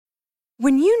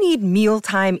When you need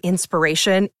mealtime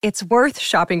inspiration, it's worth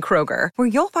shopping Kroger, where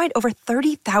you'll find over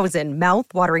 30,000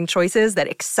 mouth-watering choices that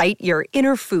excite your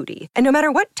inner foodie. And no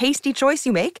matter what tasty choice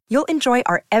you make, you'll enjoy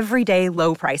our everyday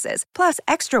low prices, plus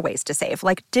extra ways to save,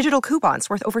 like digital coupons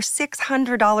worth over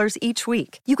 $600 each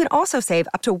week. You can also save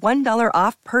up to $1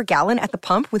 off per gallon at the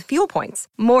pump with fuel points.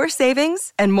 More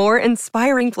savings and more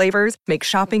inspiring flavors make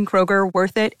shopping Kroger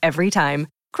worth it every time.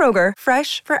 Kroger,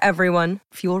 fresh for everyone.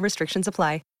 Fuel restrictions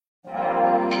apply.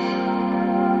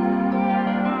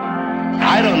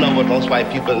 I don't know what most white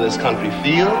people in this country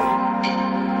feel.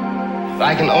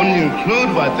 I can only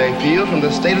include what they feel from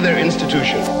the state of their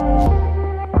institutions.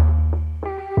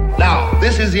 Now,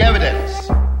 this is the evidence.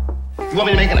 You want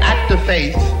me to make an act of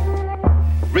faith,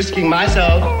 risking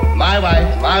myself, my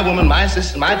wife, my woman, my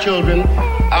sister, my children,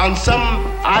 on some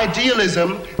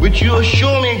idealism which you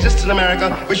assure me exists in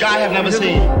America, which I have never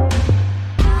seen.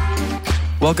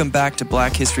 Welcome back to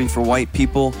Black History for White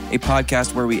People, a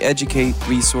podcast where we educate,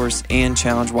 resource, and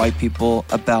challenge white people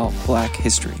about Black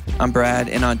history. I'm Brad,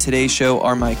 and on today's show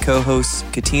are my co-hosts,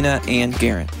 Katina and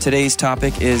Garen. Today's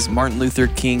topic is Martin Luther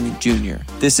King Jr.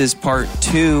 This is part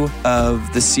 2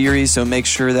 of the series, so make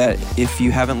sure that if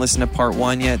you haven't listened to part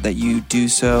 1 yet, that you do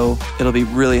so. It'll be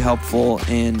really helpful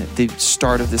in the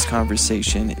start of this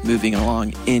conversation, moving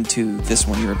along into this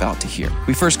one you're about to hear.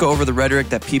 We first go over the rhetoric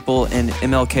that people in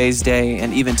MLK's day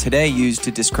and even today use to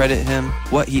discredit him,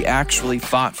 what he actually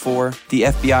fought for, the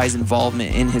FBI's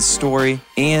involvement in his story,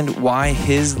 and why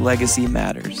his legacy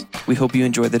matters. We hope you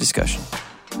enjoy the discussion.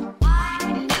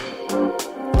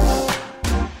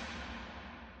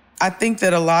 I think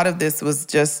that a lot of this was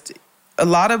just a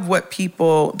lot of what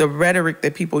people, the rhetoric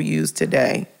that people use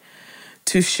today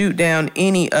to shoot down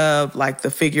any of like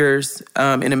the figures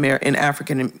in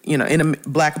African, in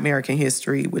Black American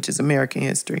history, which is American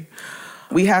history.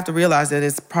 We have to realize that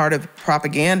it's part of the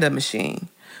propaganda machine.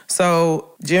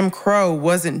 So Jim Crow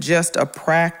wasn't just a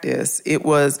practice.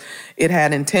 It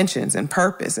had intentions and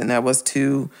purpose, and that was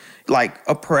to like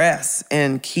oppress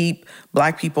and keep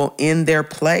Black people in their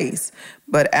place.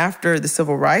 But after the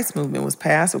Civil Rights Movement was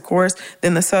passed, of course,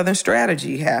 then the Southern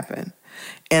Strategy happened.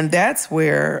 And that's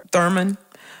where Thurman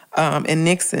and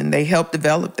Nixon, they helped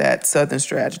develop that Southern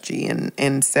Strategy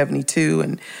in 72.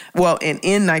 And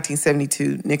in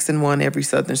 1972, Nixon won every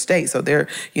Southern state. So there,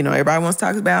 everybody wants to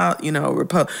talk about,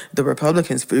 the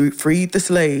Republicans freed the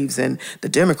slaves and the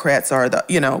Democrats are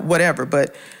the, whatever.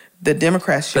 But the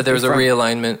Democrats... But there was a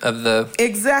realignment of the...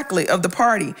 Exactly, of the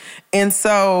party. And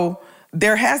so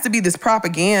there has to be this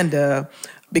propaganda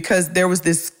because there was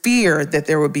this fear that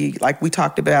there would be, like we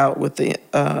talked about with the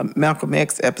Malcolm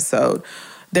X episode,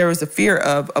 there was a fear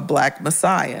of a Black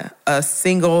Messiah, a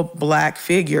single Black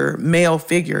figure, male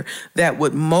figure, that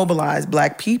would mobilize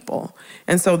Black people.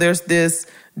 And so there's this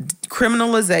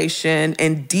criminalization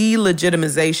and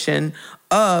delegitimization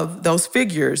of those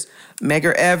figures.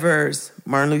 Medgar Evers,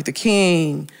 Martin Luther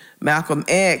King, Malcolm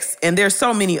X, and there's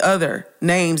so many other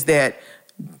names that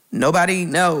nobody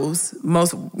knows.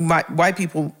 Most white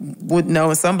people would know,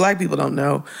 and some Black people don't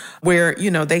know, where,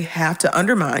 they have to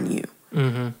undermine you.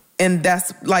 Mm-hmm. And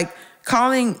that's like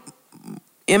calling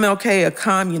MLK a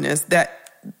communist,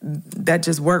 that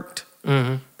just worked.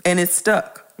 Mm-hmm. And it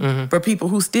stuck for people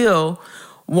who still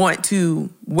want to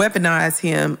weaponize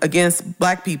him against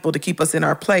Black people to keep us in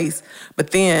our place, but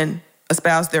then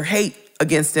espouse their hate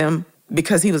against him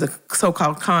because he was a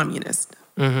so-called communist.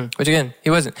 Mm-hmm. Which again, he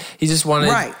wasn't. He just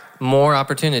wanted more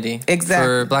opportunity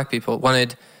for Black people.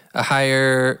 Wanted a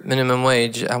higher minimum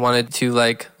wage. I wanted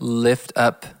to lift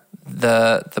up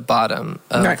the bottom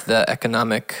of the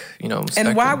economic, spectrum.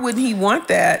 And why wouldn't he want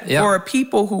that for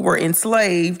people who were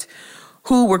enslaved,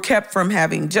 who were kept from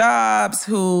having jobs,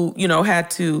 who,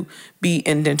 had to be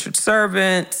indentured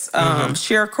servants,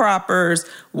 sharecroppers?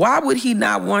 Why would he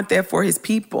not want that for his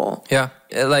people? Yeah.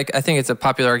 I think it's a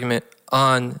popular argument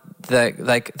on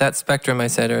that spectrum I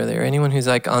said earlier. Anyone who's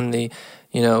on the,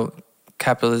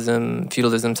 capitalism,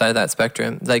 feudalism side of that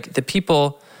spectrum, the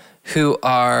people who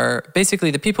are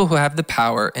basically the people who have the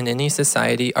power in any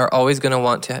society are always going to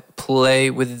want to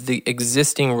play with the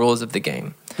existing rules of the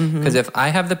game. Because if I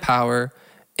have the power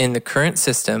in the current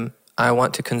system, I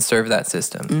want to conserve that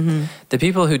system. Mm-hmm. The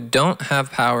people who don't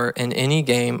have power in any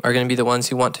game are going to be the ones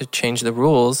who want to change the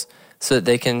rules so that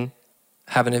they can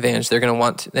have an advantage. They're going to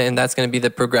want to, and that's going to be the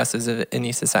progressives of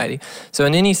any society. So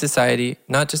in any society,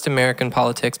 not just American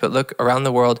politics, but look around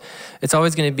the world, it's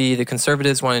always going to be the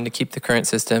conservatives wanting to keep the current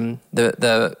system,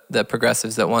 the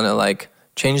progressives that want to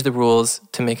change the rules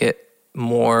to make it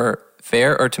more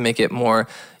fair or to make it more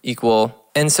equal.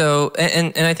 And so,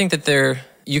 and I think that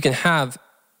you can have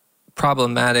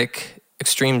problematic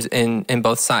extremes in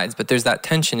both sides, but there's that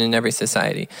tension in every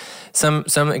society. Some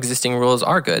existing rules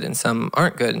are good and some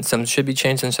aren't good, and some should be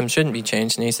changed and some shouldn't be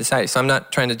changed in any society. So I'm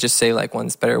not trying to just say like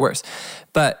one's better or worse,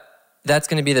 but that's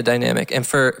going to be the dynamic. And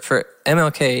for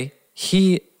MLK,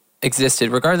 he existed,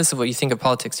 regardless of what you think of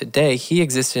politics today, he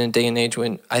existed in a day and age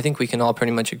when I think we can all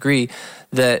pretty much agree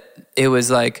that it was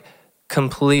like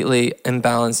completely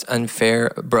imbalanced,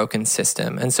 unfair, broken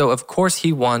system. And so of course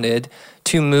he wanted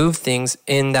to move things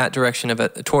in that direction of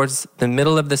it, towards the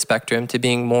middle of the spectrum, to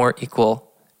being more equal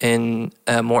and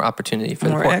more opportunity for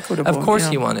more the poor. Equitable, of course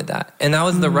he wanted that. And that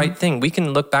was the right thing. We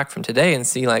can look back from today and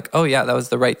see like, oh yeah, that was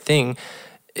the right thing,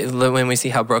 when we see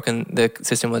how broken the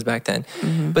system was back then.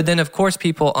 But then of course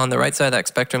people on the right side of that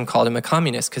spectrum called him a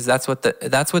communist, because that's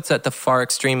what's at the far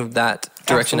extreme of that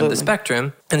direction of the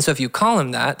spectrum. And so if you call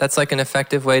him that, that's like an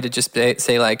effective way to just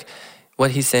say like,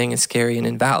 what he's saying is scary and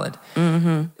invalid.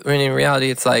 When in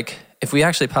reality, it's like, if we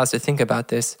actually pause to think about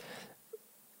this,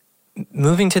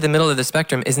 moving to the middle of the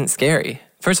spectrum isn't scary.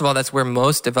 First of all, that's where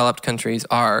most developed countries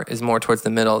are, is more towards the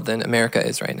middle than America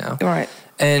is right now. Right.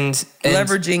 And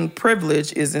leveraging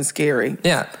privilege isn't scary.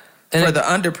 Yeah. And for the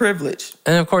underprivileged.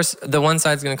 And of course, the one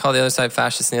side's going to call the other side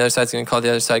fascist, and the other side's going to call the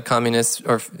other side communist,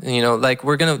 or, like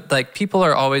we're going to, like people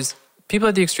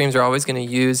at the extremes are always going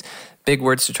to use big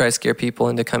words to try to scare people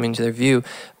into coming to their view.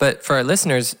 But for our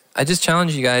listeners, I just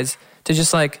challenge you guys to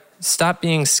just like stop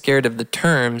being scared of the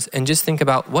terms and just think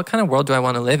about, what kind of world do I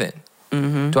want to live in?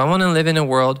 Do I want to live in a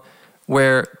world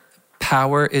where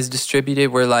power is distributed,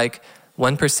 where like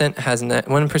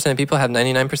 1% of people have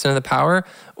 99% of the power?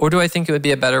 Or do I think it would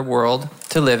be a better world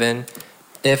to live in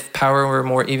if power were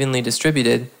more evenly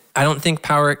distributed? I don't think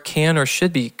power can or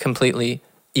should be completely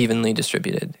evenly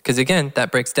distributed, because again,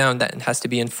 that breaks down, that it has to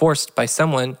be enforced by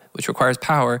someone, which requires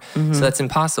power. So that's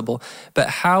impossible. But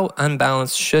how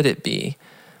unbalanced should it be?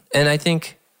 And I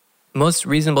think most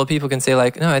reasonable people can say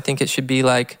like, no, I think it should be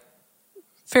like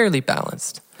fairly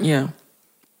balanced. Yeah.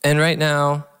 And right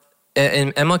now,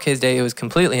 in MLK's day, it was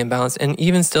completely imbalanced. And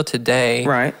even still today,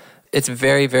 right, it's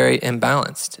very, very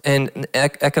imbalanced. And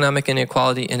economic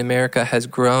inequality in America has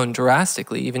grown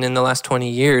drastically. Even in the last 20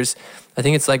 years, I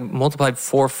think it's like multiplied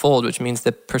fourfold, which means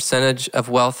the percentage of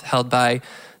wealth held by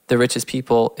the richest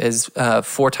people is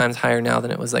 4 times higher now than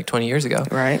it was like 20 years ago.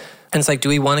 Right. And it's like, do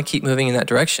we want to keep moving in that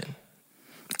direction?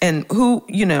 And who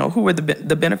were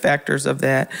the benefactors of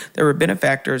that? There were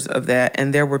benefactors of that,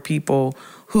 and there were people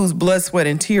whose blood, sweat,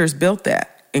 and tears built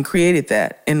that and created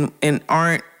that, and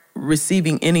aren't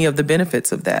receiving any of the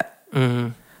benefits of that.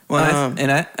 Well,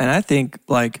 I think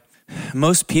like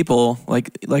most people,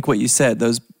 like what you said,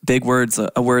 those big words,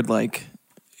 a word like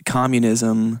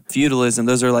communism, feudalism,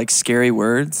 those are like scary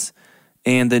words.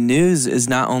 And the news is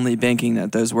not only banking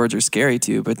that those words are scary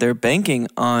to you, but they're banking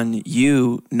on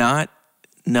you not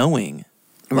knowing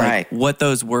what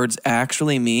those words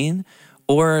actually mean,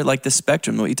 or like the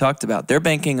spectrum, what you talked about. They're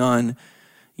banking on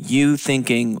you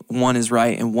thinking one is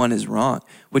right and one is wrong,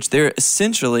 which they're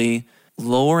essentially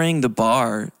lowering the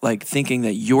bar, like thinking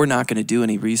that you're not going to do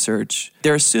any research.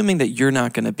 They're assuming that you're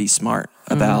not going to be smart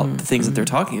about the things that they're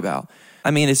talking about.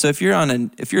 I mean, so if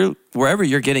you're wherever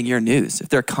you're getting your news, if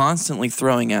they're constantly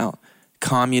throwing out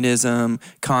communism,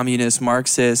 communist,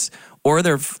 Marxist, or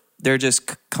they're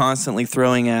just constantly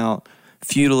throwing out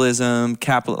feudalism,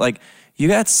 capital, like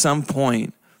you at some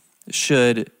point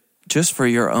should, just for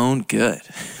your own good,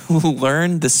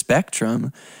 learn the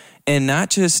spectrum and not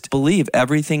just believe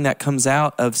everything that comes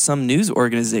out of some news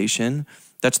organization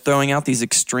that's throwing out these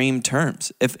extreme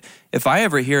terms. If I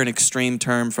ever hear an extreme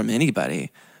term from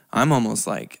anybody, I'm almost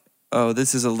like, oh,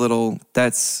 this is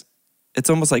it's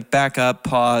almost like back up,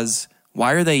 pause.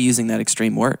 Why are they using that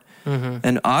extreme word?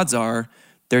 And odds are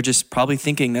they're just probably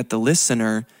thinking that the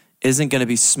listener isn't going to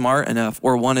be smart enough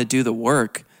or want to do the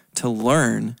work to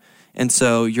learn. And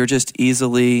so you're just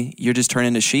turning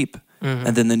into sheep.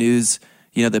 And then the news,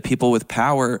 the people with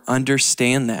power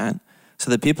understand that. So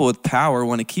the people with power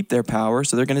want to keep their power.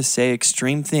 So they're going to say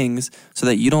extreme things so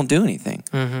that you don't do anything.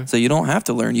 So you don't have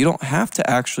to learn. You don't have to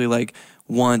actually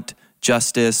want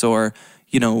justice, or,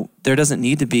 there doesn't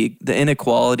need to be the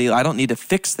inequality. I don't need to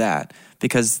fix that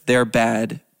because they're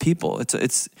bad people.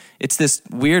 It's this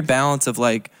weird balance of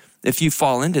if you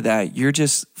fall into that, you're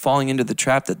just falling into the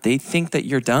trap that they think that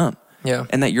you're dumb. Yeah.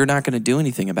 And that you're not going to do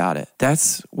anything about it.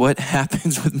 That's what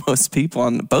happens with most people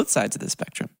on both sides of the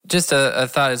spectrum. Just a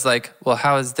thought is well,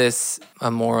 how is this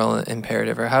a moral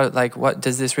imperative? Or how, what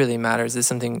does this really matter? Is this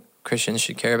something Christians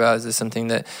should care about? Is this something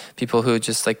that people who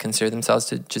just consider themselves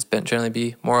to just generally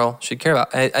be moral should care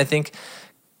about? I think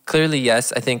clearly,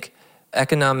 yes. I think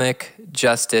economic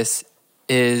justice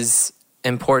is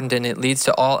important, and it leads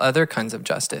to all other kinds of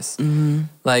justice.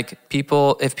 Like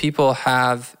if people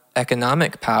have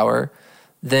economic power,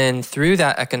 then through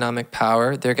that economic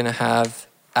power, they're going to have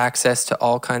access to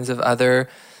all kinds of other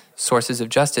sources of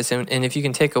justice. And if you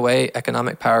can take away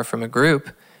economic power from a group,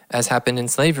 as happened in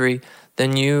slavery,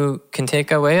 then you can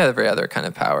take away every other kind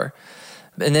of power.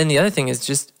 And then the other thing is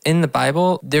just in the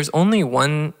Bible, there's only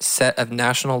one set of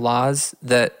national laws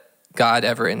that God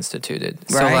ever instituted.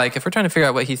 Right. So like if we're trying to figure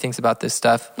out what he thinks about this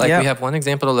stuff, like we have one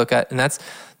example to look at, and that's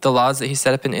the laws that he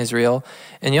set up in Israel.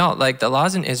 And y'all, like the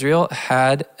laws in Israel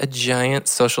had a giant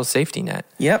social safety net.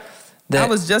 Yep. I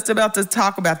was just about to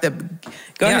talk about that.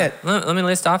 Go ahead. Let me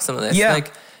list off some of this. Yeah.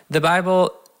 Like the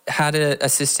Bible had a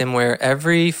system where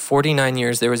every 49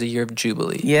 years there was a year of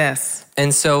Jubilee. Yes.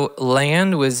 And so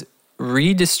land was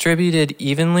redistributed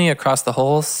evenly across the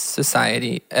whole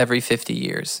society every 50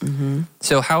 years.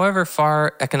 So however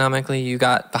far economically you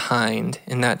got behind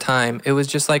in that time, it was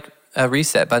just like a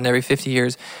reset button every 50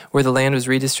 years where the land was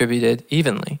redistributed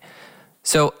evenly.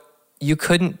 So you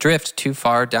couldn't drift too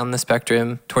far down the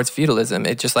spectrum towards feudalism.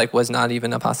 It just like was not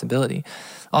even a possibility.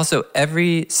 Also,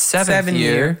 every seventh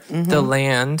year, the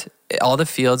land, all the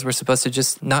fields were supposed to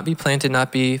just not be planted,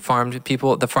 not be farmed.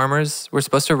 The farmers were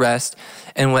supposed to rest.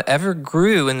 And whatever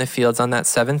grew in the fields on that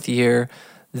seventh year,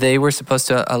 they were supposed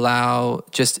to allow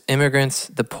just immigrants,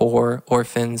 the poor,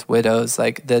 orphans, widows,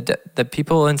 like the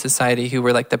people in society who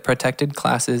were like the protected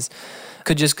classes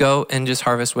could just go and just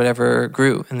harvest whatever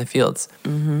grew in the fields.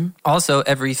 Also,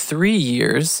 every 3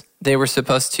 years, they were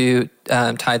supposed to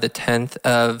tie the 10th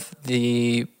of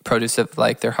the produce of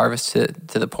like their harvest to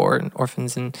the poor and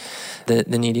orphans and the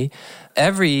needy.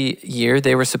 Every year,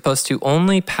 they were supposed to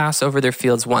only pass over their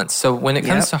fields once. So when it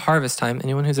comes to harvest time,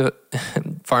 anyone who's a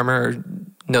farmer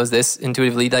knows this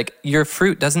intuitively, like your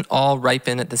fruit doesn't all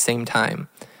ripen at the same time.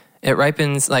 It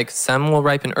ripens, like some will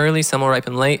ripen early, some will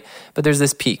ripen late, but there's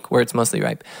this peak where it's mostly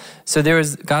ripe. So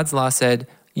God's law said,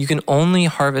 you can only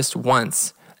harvest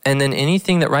once, and then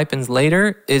anything that ripens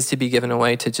later is to be given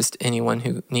away to just anyone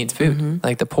who needs food,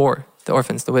 like the poor, the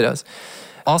orphans, the widows.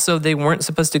 Also, they weren't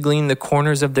supposed to glean the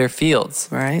corners of their fields.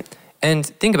 Right. And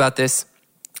think about this,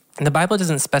 the Bible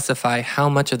doesn't specify how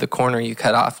much of the corner you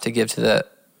cut off to give to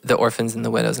the orphans and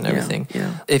the widows and everything.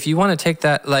 If you want to take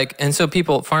that, like, and so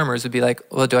farmers would be like,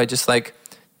 well, do I just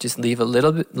leave a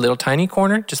little tiny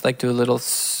corner, just like do a little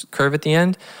curve at the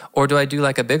end? Or do I do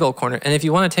like a big old corner? And if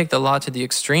you want to take the law to the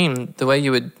extreme,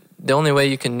 the only way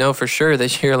you can know for sure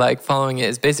that you're like following it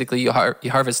is basically you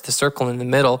harvest the circle in the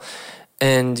middle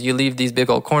and you leave these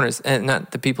big old corners. And not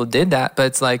that people did that, but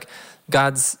it's like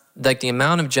God's, like the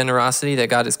amount of generosity that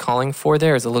God is calling for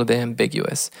there is a little bit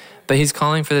ambiguous. But he's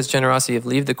calling for this generosity of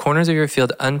leave the corners of your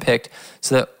field unpicked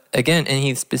so that, again, and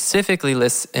he specifically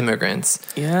lists immigrants.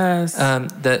 Yes.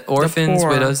 The orphans,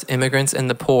 widows, immigrants, and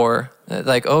the poor.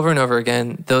 Like over and over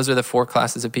again, those are the 4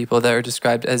 classes of people that are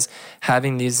described as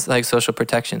having these like social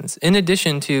protections. In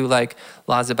addition to like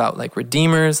laws about like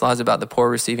redeemers, laws about the poor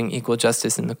receiving equal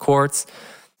justice in the courts.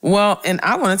 Well, and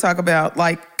I want to talk about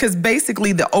because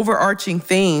basically the overarching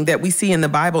thing that we see in the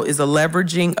Bible is a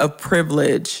leveraging of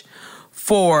privilege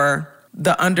for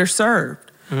the underserved.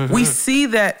 We see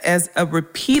that as a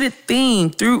repeated theme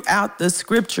throughout the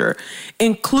scripture,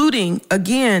 including,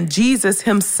 again, Jesus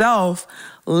himself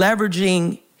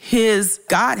leveraging his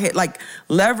Godhead, like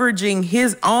leveraging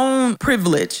his own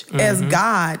privilege as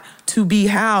God to be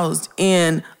housed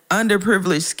in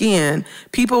underprivileged skin.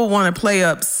 People want to play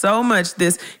up so much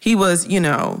this. He was,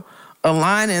 a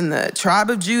lion in the tribe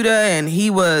of Judah, and he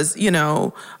was,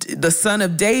 the son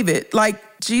of David.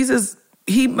 Like Jesus,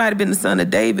 he might have been the son of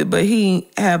David, but he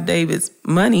have David's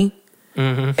money.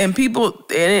 And people,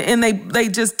 and they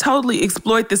just totally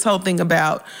exploit this whole thing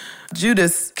about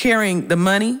Judas carrying the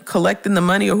money, collecting the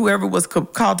money, or whoever was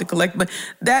called to collect. But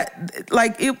that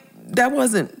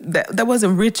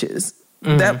wasn't riches.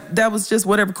 That was just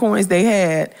whatever coins they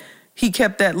had. He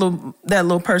kept that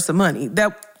little purse of money.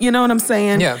 That, you know what I'm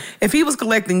saying? Yeah. If he was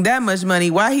collecting that much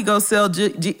money, why he go sell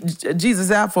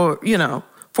Jesus out for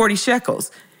 40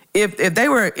 shekels? If they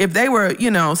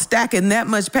were stacking that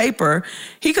much paper,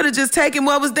 he could have just taken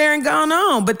what was there and gone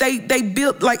on. But they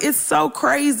built, like, it's so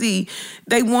crazy.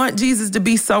 They want Jesus to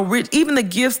be so rich. Even the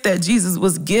gifts that Jesus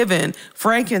was given,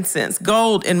 frankincense,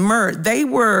 gold, and myrrh, they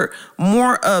were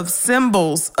more of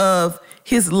symbols of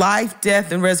his life,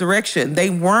 death, and resurrection. They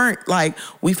weren't like,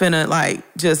 we finna like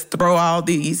just throw all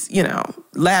these,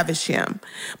 lavish him.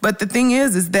 But the thing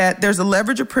is that there's a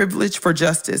leverage of privilege for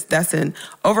justice. That's an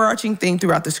overarching thing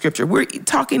throughout the scripture. We're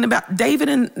talking about David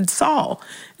and Saul.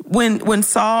 When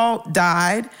Saul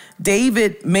died,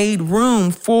 David made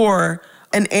room for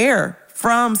an heir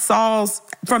from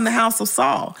the house of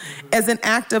Saul as an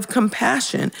act of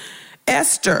compassion.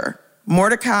 Esther,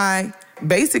 Mordecai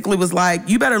basically was like,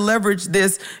 you better leverage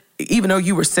this, even though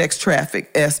you were sex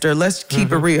trafficked, Esther, let's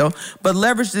keep it real, but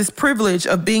leverage this privilege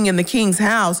of being in the king's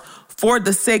house for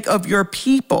the sake of your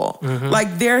people.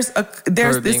 Like there's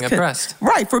for being oppressed.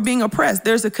 Right, for being oppressed.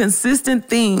 There's a consistent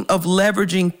theme of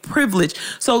leveraging privilege.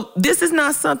 So this is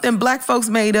not something black folks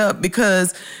made up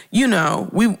because,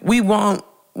 we want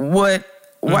what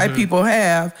white people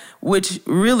have, which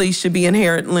really should be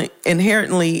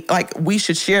inherently like we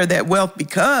should share that wealth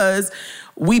because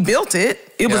we built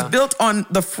it. It was built on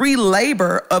the free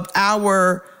labor of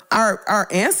our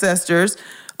ancestors.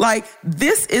 Like,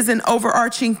 this is an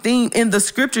overarching theme in the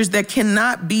scriptures that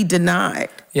cannot be denied.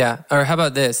 Yeah. Or how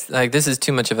about this? Like, this is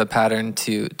too much of a pattern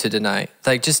to deny.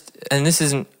 Like, and this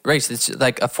isn't race. It's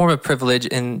like a form of privilege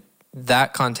in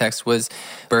that context was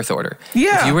birth order.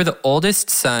 Yeah. If you were the oldest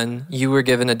son, you were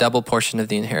given a double portion of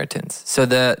the inheritance. So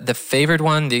the favored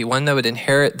one, the one that would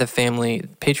inherit the family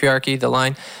patriarchy, the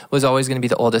line, was always going to be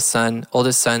the oldest son.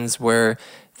 Oldest sons were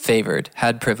favored,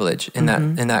 had privilege in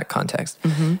that context.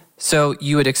 So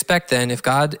you would expect then, if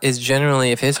God is generally,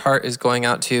 if his heart is going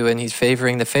out to and he's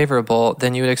favoring the favorable,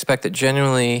 then you would expect that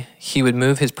generally he would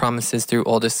move his promises through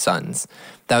oldest sons.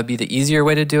 That would be the easier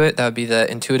way to do it. That would be the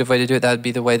intuitive way to do it. That would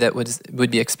be the way that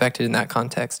would be expected in that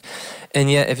context.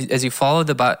 And yet, as you follow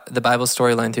the Bible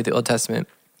storyline through the Old Testament,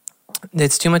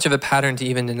 it's too much of a pattern to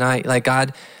even deny. Like,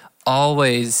 God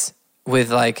always,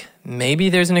 with like, maybe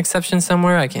there's an exception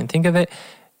somewhere, I can't think of it,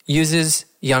 uses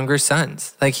younger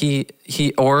sons, like he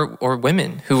or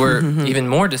women who were even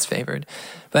more disfavored.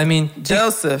 But I mean,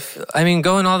 Joseph.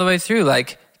 Going all the way through,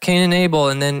 like Cain and Abel,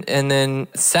 and then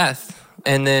Seth,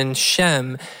 and then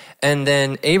Shem, and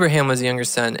then Abraham was a younger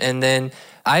son, and then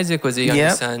Isaac was a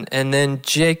younger son, and then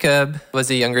Jacob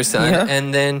was a younger son,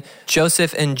 and then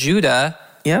Joseph and Judah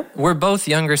were both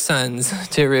younger sons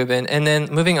to Reuben. And then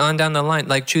moving on down the line,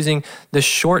 like choosing the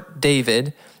short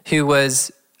David, who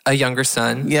was a younger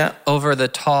son, over the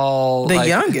tall,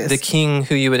 youngest, the king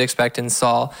who you would expect in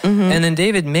Saul. And then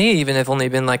David may even have only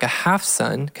been like a half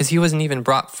son because he wasn't even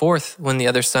brought forth when the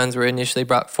other sons were initially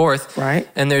brought forth. Right.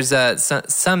 And there's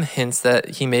some hints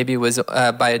that he maybe was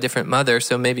by a different mother,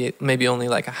 so maybe only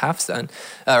like a half son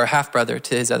or half brother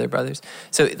to his other brothers.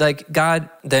 So like God,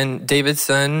 then David's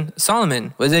son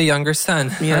Solomon was a younger son,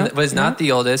 was not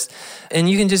the oldest. And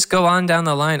you can just go on down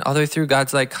the line all the way through.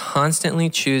 God's like constantly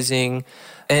choosing.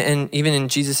 And even in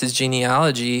Jesus'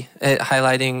 genealogy,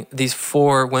 highlighting these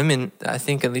 4 women, I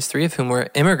think at least 3 of whom were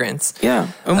immigrants. Yeah,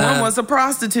 and one was a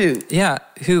prostitute. Yeah,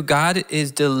 who God is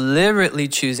deliberately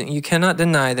choosing. You cannot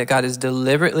deny that God is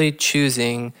deliberately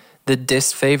choosing the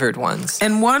disfavored ones.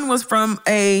 And one was from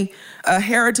a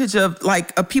heritage of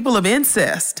like a people of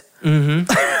incest.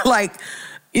 Like,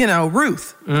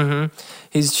 Ruth.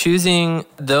 He's choosing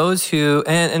those who,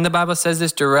 and the Bible says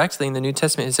this directly in the New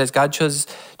Testament. It says God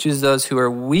chooses those who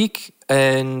are weak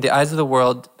in the eyes of the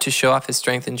world to show off his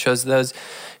strength, and chose those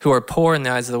who are poor in the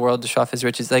eyes of the world to show off his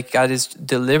riches. Like God is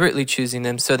deliberately choosing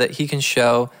them so that he can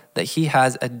show that he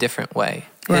has a different way.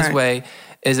 His way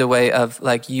is a way of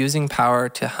like using power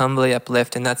to humbly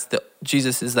uplift, and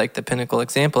Jesus is like the pinnacle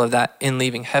example of that in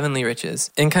leaving heavenly riches.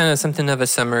 And kind of something of a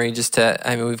summary,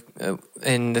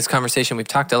 in this conversation, we've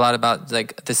talked a lot about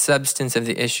like the substance of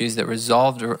the issues that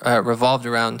revolved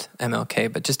around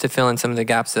MLK, but just to fill in some of the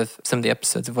gaps of some of the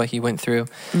episodes of what he went through,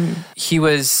 he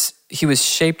was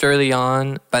shaped early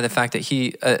on by the fact that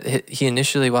he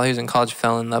initially, while he was in college,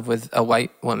 fell in love with a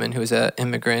white woman who was an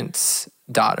immigrant's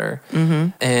daughter.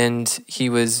 And he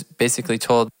was basically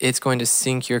told, it's going to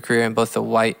sink your career in both the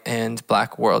white and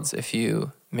black worlds if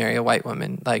you marry a white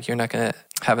woman. Like, you're not going to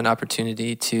have an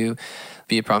opportunity to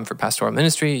be a problem for pastoral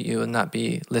ministry. You will not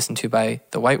be listened to by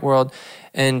the white world.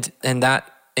 And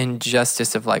that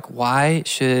injustice of like, why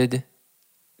should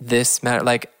this matter?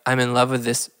 Like, I'm in love with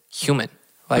this human.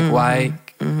 Like, why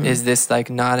is this like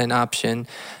not an option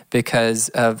because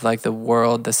of like the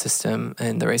world, the system,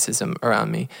 and the racism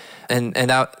around me? And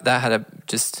that had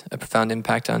just a profound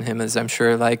impact on him, as I'm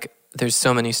sure like there's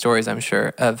so many stories, I'm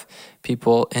sure, of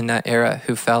people in that era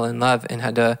who fell in love and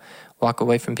had to walk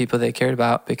away from people they cared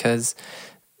about because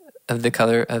of the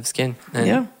color of skin.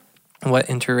 And what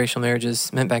interracial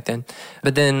marriages meant back then.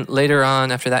 But then later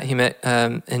on, after that, he met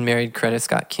and married Coretta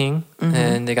Scott King,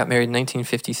 and they got married in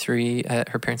 1953 at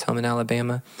her parents' home in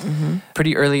Alabama.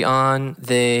 Pretty early on,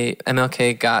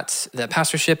 MLK got the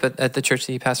pastorship at the church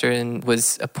that he pastored and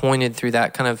was appointed through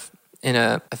that kind of in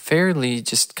a fairly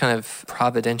just kind of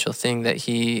providential thing that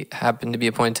he happened to be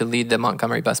appointed to lead the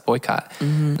Montgomery bus boycott.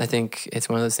 I think it's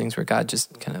one of those things where God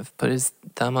just kind of put his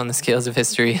thumb on the scales of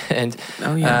history, and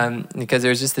because there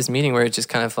was just this meeting where it just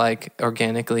kind of like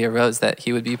organically arose that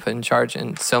he would be put in charge,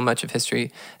 and so much of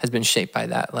history has been shaped by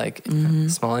that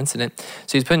small incident.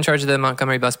 So he's put in charge of the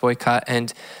Montgomery bus boycott,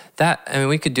 and that, I mean,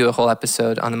 we could do a whole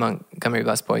episode on the Montgomery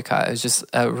bus boycott. It was just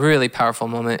a really powerful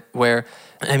moment where,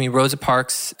 I mean, Rosa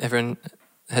Parks, everyone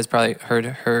has probably heard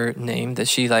her name, that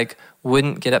she like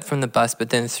wouldn't get up from the bus, but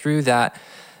then through that,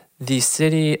 the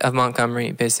city of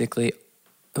Montgomery basically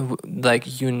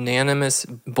like unanimous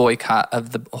boycott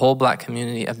of the whole Black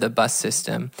community of the bus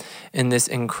system in this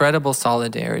incredible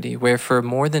solidarity where for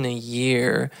more than a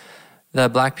year, the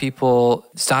Black people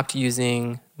stopped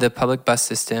using the public bus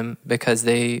system because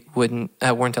they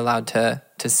weren't allowed to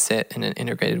sit in an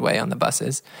integrated way on the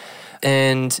buses.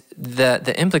 And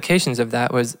the implications of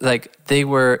that was like they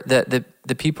were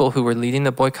the people who were leading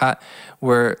the boycott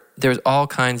there was all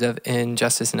kinds of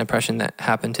injustice and oppression that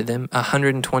happened to them.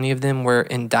 120 of them were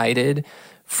indicted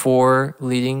for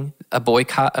leading a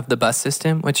boycott of the bus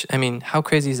system, which, I mean, how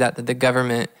crazy is that the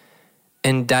government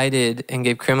indicted and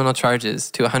gave criminal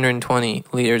charges to 120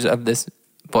 leaders of this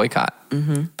boycott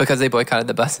because they boycotted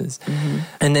the buses.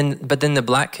 But then the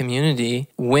Black community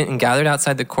went and gathered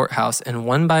outside the courthouse, and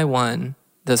one by one,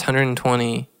 those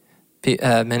 120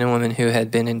 men and women who had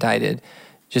been indicted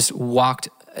just walked,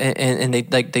 and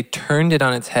they turned it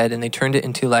on its head, and they turned it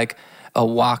into like a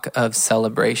walk of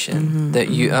celebration that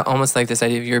you almost like this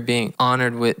idea of you're being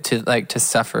honored to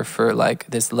suffer for like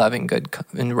this loving, good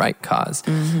and right cause.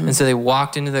 And so they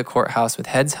walked into the courthouse with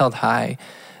heads held high,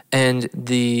 and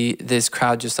this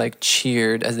crowd just like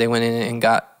cheered as they went in and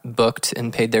got booked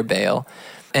and paid their bail.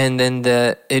 And then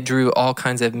it drew all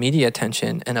kinds of media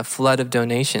attention and a flood of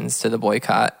donations to the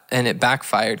boycott, and it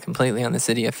backfired completely on the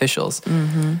city officials.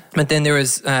 But then there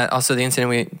was also the incident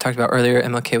we talked about earlier.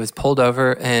 MLK was pulled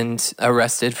over and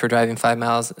arrested for driving 5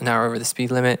 miles an hour over the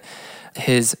speed limit.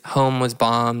 His home was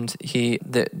bombed.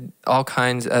 All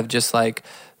kinds of just like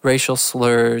racial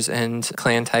slurs and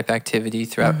Klan-type activity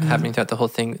happening throughout the whole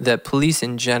thing. The police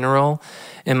in general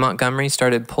in Montgomery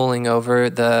started pulling over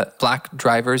the Black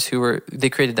drivers they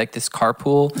created like this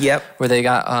carpool where they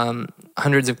got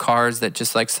hundreds of cars that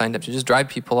just like signed up to just drive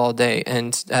people all day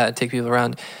and take people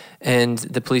around. And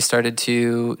the police started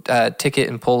to ticket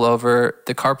and pull over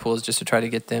the carpools just to try to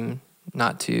get them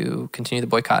not to continue the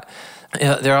boycott.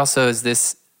 There also is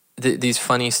these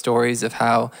funny stories of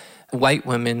how white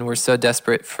women were so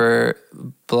desperate for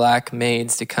Black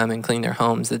maids to come and clean their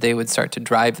homes that they would start to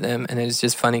drive them. And it was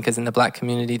just funny because in the Black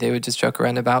community, they would just joke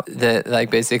around about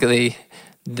basically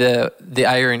the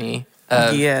irony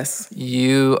of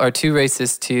you are too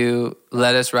racist to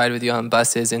let us ride with you on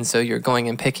buses. And so you're going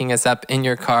and picking us up in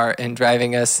your car and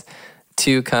driving us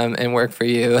to come and work for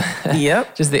you.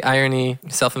 Just the irony,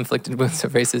 self-inflicted wounds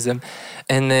of racism.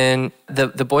 And then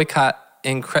the boycott,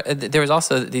 there was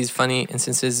also these funny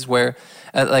instances where,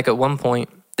 at one point,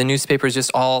 the newspapers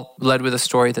just all led with a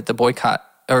story that the boycott,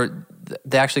 or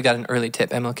they actually got an early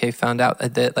tip. MLK found out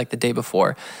the day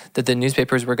before that the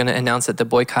newspapers were going to announce that the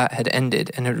boycott had ended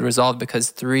and had resolved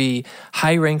because 3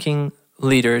 high-ranking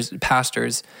leaders,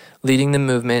 pastors, leading the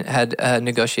movement had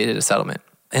negotiated a settlement.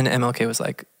 And MLK was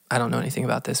like, I don't know anything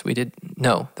about this.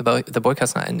 The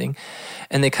boycott's not ending.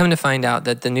 And they come to find out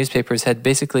that the newspapers had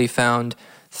basically found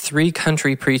 3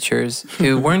 country preachers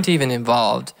who weren't even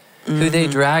involved, who they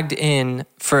dragged in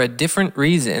for a different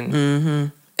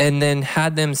reason, and then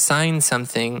had them sign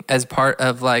something as part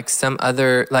of like some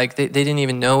other, like they didn't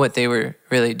even know what they were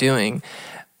really doing,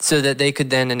 so that they could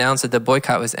then announce that the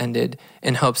boycott was ended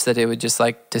in hopes that it would just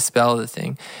like dispel the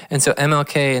thing. And so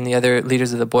MLK and the other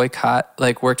leaders of the boycott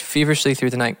like worked feverishly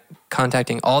through the night,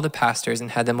 contacting all the pastors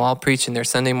and had them all preach in their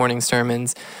Sunday morning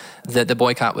sermons that the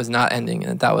boycott was not ending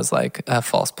and that was like a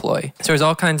false ploy. So there's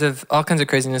all kinds of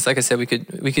craziness. Like I said, we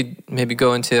could maybe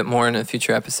go into it more in a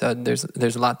future episode. There's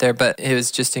a lot there, but it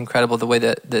was just incredible the way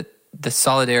that the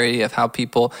solidarity of how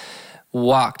people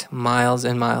walked miles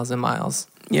and miles and miles,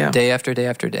 day after day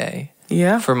after day,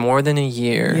 for more than a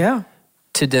year,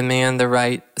 to demand the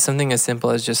right, something as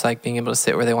simple as just like being able to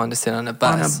sit where they wanted to sit on a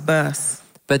bus.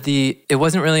 But it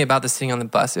wasn't really about the sitting on the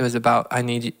bus. It was about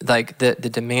the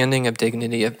demanding of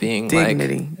dignity of being like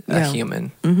a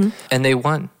human. And they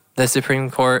won. The Supreme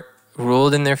Court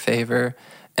ruled in their favor,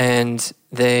 and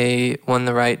they won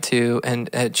the right to and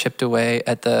chipped away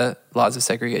at the laws of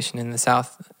segregation in the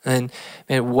South. And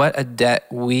man, what a debt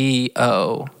we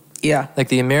owe. Like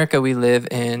the America we live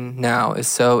in now is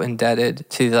so indebted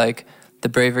to like the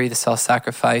bravery, the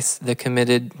self-sacrifice, the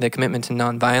commitment to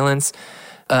nonviolence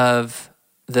of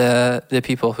the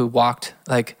people who walked,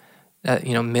 like,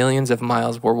 millions of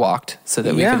miles were walked so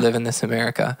that we could live in this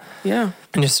America. Yeah.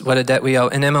 And just what a debt we owe.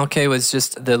 And MLK was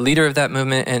just the leader of that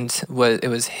movement, and it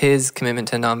was his commitment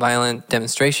to nonviolent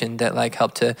demonstration that like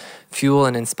helped to fuel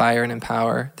and inspire and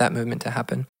empower that movement to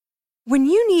happen. When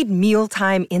you need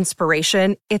mealtime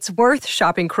inspiration, it's worth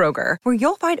shopping Kroger, where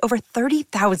you'll find over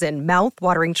 30,000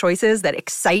 mouth-watering choices that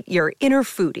excite your inner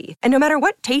foodie. And no matter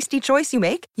what tasty choice you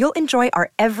make, you'll enjoy our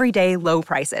everyday low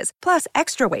prices, plus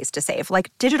extra ways to save,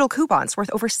 like digital coupons worth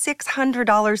over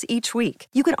 $600 each week.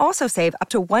 You can also save up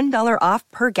to $1 off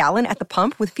per gallon at the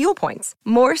pump with fuel points.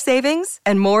 More savings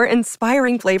and more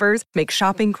inspiring flavors make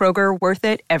shopping Kroger worth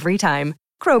it every time.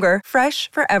 Kroger, fresh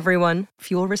for everyone.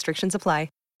 Fuel restrictions apply.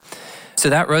 So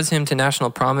that rose him to national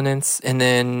prominence. And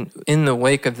then in the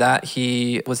wake of that,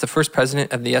 he was the first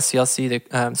president of the SCLC,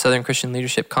 the Southern Christian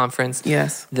Leadership Conference.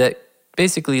 Yes. That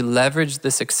basically leveraged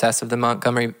the success of the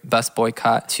Montgomery bus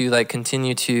boycott to like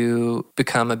continue to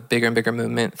become a bigger and bigger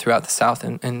movement throughout the South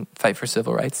and fight for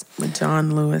civil rights. With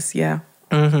John Lewis, yeah.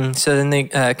 Mm-hmm. So then they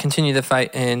continue the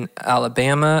fight in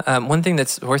Alabama. One thing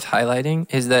that's worth highlighting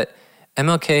is that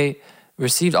MLK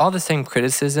received all the same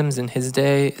criticisms in his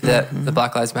day that the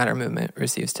Black Lives Matter movement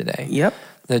receives today. Yep.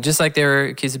 Just like they were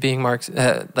accused of being like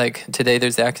today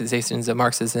there's the accusations of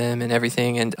Marxism and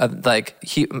everything, and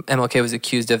MLK was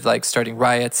accused of like starting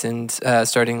riots and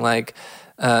starting like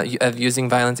of using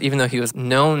violence, even though he was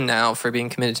known now for being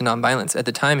committed to nonviolence. At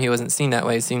the time, he wasn't seen that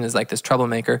way. He was seen as like this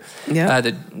troublemaker. Yeah.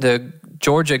 The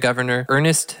Georgia governor,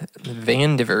 Ernest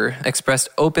Vandiver, expressed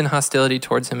open hostility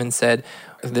towards him and said,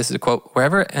 this is a quote,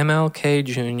 wherever ML King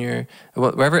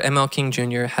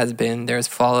Jr. has been, there has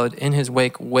followed in his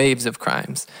wake waves of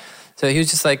crimes. So he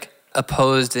was just like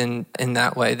opposed in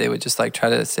that way. They would just like try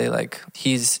to say like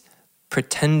he's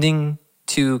pretending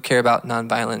to care about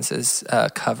nonviolence as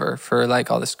cover for like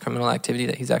all this criminal activity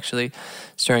that he's actually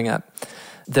stirring up.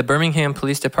 The Birmingham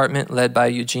Police Department, led by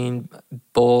Eugene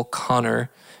Bull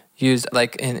Connor, used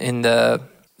like in the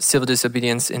civil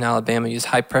disobedience in Alabama, used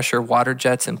high-pressure water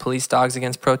jets and police dogs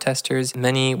against protesters.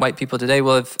 Many white people today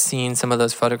will have seen some of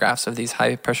those photographs of these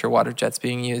high-pressure water jets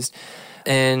being used.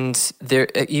 And they're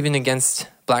even against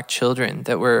Black children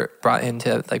that were brought in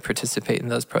to like participate in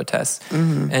those protests.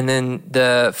 Mm-hmm. And then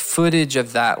the footage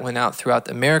of that went out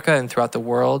throughout America and throughout the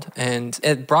world. And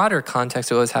a broader context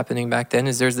of what was happening back then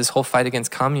is there's this whole fight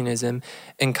against communism,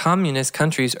 and communist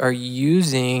countries are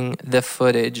using the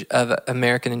footage of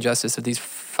American injustice, of these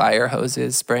fire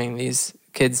hoses spraying these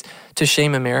kids, to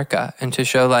shame America and to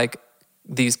show like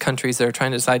these countries that are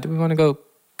trying to decide, do we want to go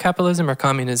capitalism or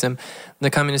communism? The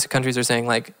communist countries are saying,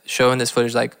 like, showing this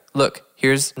footage, like, look,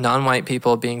 here's non-white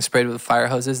people being sprayed with fire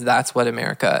hoses. That's what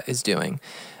America is doing.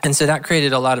 And so that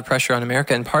created a lot of pressure on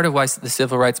America. And part of why the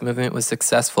civil rights movement was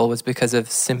successful was because of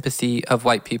sympathy of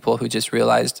white people who just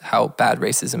realized how bad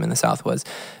racism in the South was.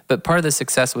 But part of the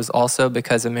success was also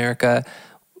because America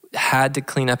had to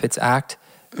clean up its act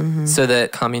so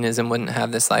that communism wouldn't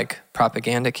have this, like,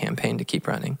 propaganda campaign to keep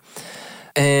running.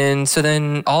 And so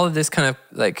then all of this kind of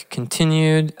like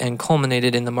continued and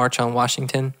culminated in the March on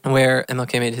Washington, where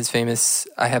MLK made his famous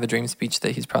I Have a Dream speech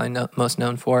that he's probably most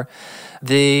known for.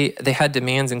 They had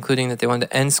demands, including that they wanted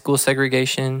to end school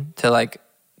segregation, to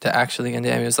actually end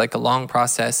it. I mean, it was like a long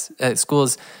process.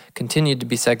 Schools continued to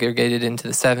be segregated into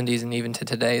the 70s, and even to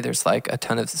today, there's like a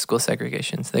ton of school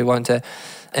segregation. So they wanted to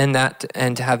end that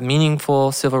and to have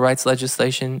meaningful civil rights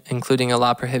legislation, including a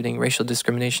law prohibiting racial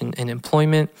discrimination in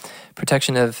employment,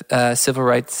 protection of civil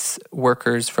rights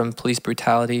workers from police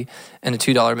brutality, and a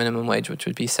 $2 minimum wage, which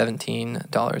would be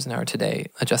 $17 an hour today,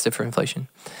 adjusted for inflation.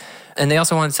 And they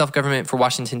also wanted self-government for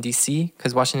Washington, D.C.,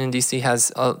 because Washington, D.C. has,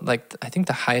 I think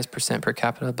the highest percent per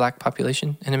capita Black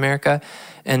population in America.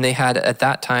 And they had, at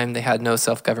that time, they had no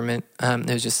self-government. It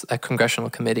was just a congressional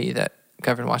committee that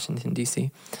governed Washington,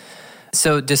 D.C.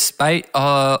 So despite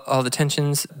all the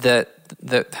tensions that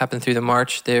happened through the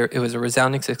march, it was a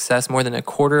resounding success. More than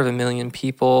 250,000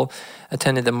 people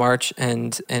attended the march,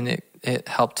 and it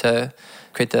helped to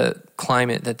create the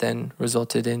climate that then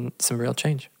resulted in some real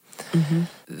change.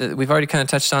 Mm-hmm. We've already kind of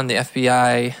touched on the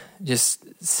FBI just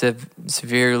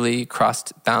severely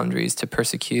crossed boundaries to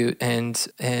persecute and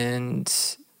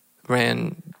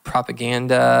ran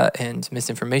propaganda and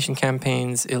misinformation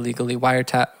campaigns, illegally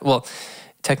wiretap. Well,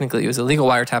 technically it was illegal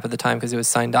wiretap at the time because it was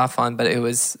signed off on, but it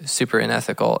was super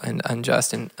unethical and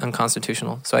unjust and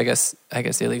unconstitutional. So I guess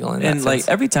illegal in that sense. And like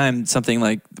every time something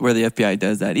like where the FBI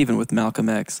does that, even with Malcolm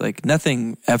X, like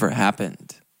nothing ever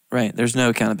happened. Right. There's no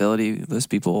accountability. Those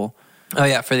people for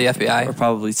the FBI are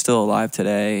probably still alive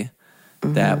today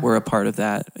that were a part of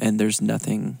that, and there's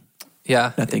nothing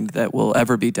that will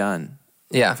ever be done.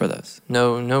 for those.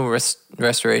 No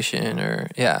restoration or,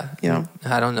 Yeah.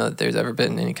 I don't know that there's ever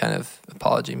been any kind of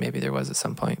apology. Maybe there was at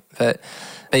some point. But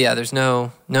yeah, there's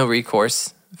no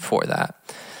recourse for that.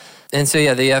 And so,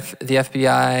 yeah, the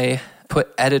FBI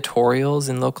put editorials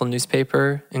in local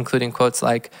newspaper, including quotes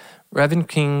like, Reverend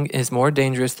King is more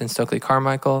dangerous than Stokely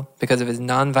Carmichael because of his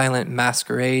nonviolent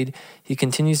masquerade. He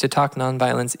continues to talk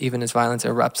nonviolence even as violence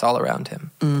erupts all around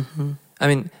him. Mm-hmm. I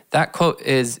mean, that quote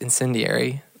is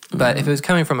incendiary, but if it was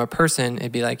coming from a person,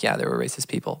 it'd be like, yeah, there were racist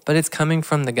people. But it's coming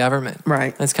from the government.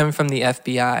 Right. It's coming from the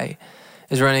FBI.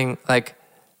 Is running like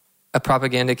a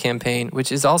propaganda campaign,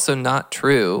 which is also not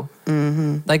true.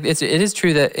 Mm-hmm. Like it is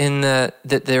true that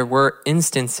that there were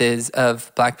instances of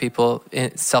Black people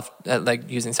in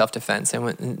using self-defense,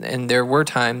 and there were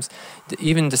times,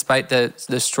 even despite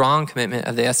the strong commitment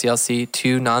of the SCLC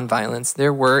to nonviolence,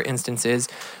 there were instances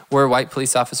where white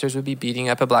police officers would be beating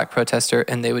up a Black protester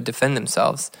and they would defend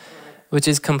themselves, which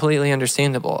is completely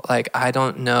understandable. Like, I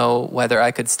don't know whether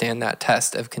I could stand that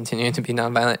test of continuing to be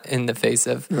nonviolent in the face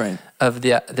of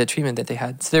the treatment that they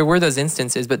had. So there were those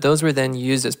instances, but those were then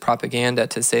used as propaganda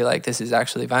to say, like, this is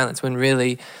actually violence, when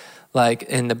really, like,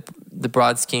 in the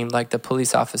broad scheme, like, the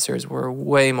police officers were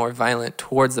way more violent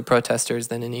towards the protesters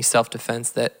than any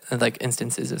self-defense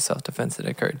instances of self-defense that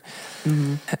occurred.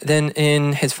 Mm-hmm. Then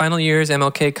in his final years,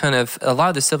 MLK a lot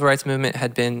of the civil rights movement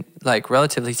had been, like,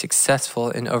 relatively successful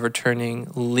in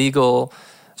overturning legalized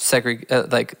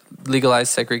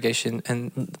segregation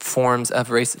and forms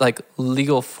of race, like,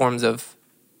 legal forms of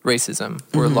racism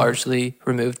were largely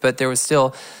removed, but there was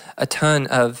still a ton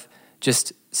of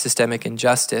just systemic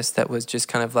injustice that was just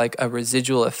kind of like a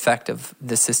residual effect of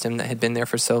the system that had been there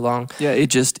for so long. Yeah, it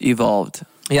just evolved.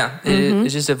 Yeah, it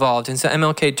just evolved. And so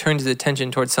MLK turned his attention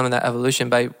towards some of that evolution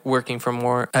by working for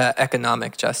more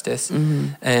economic justice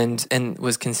and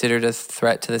was considered a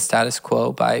threat to the status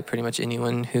quo by pretty much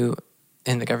anyone who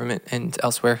in the government and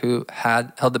elsewhere who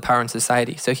had held the power in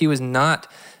society. So he was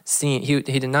not seen, he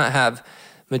did not have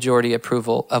majority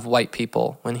approval of white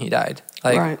people when he died.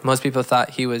 Most people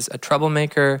thought he was a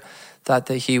troublemaker, thought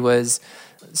that he was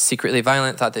secretly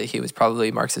violent, thought that he was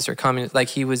probably Marxist or communist. Like,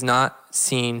 he was not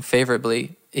seen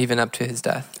favorably even up to his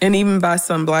death. And even by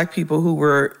some Black people who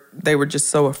were just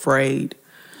so afraid.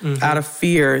 Mm-hmm. Out of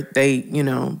fear,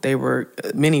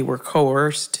 many were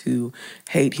coerced to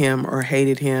hate him or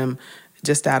hated him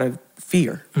just out of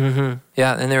fear. Mm-hmm.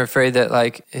 Yeah, and they're afraid that,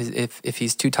 like, if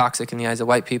he's too toxic in the eyes of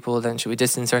white people, then should we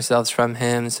distance ourselves from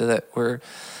him so that we're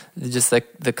just like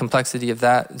the complexity of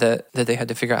that they had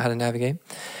to figure out how to navigate.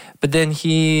 But then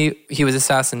he was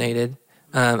assassinated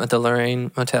at the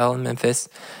Lorraine Motel in Memphis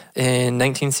in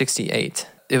 1968.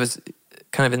 It was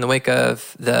kind of in the wake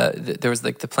of there was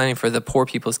like the planning for the Poor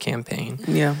People's Campaign.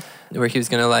 Yeah. Where he was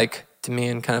going to like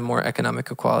demand kind of more economic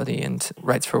equality and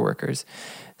rights for workers.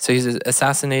 So he was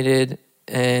assassinated,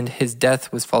 and his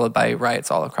death was followed by riots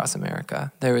all across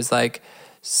America. There was like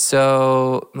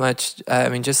so much,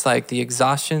 just like the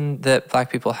exhaustion that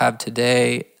Black people have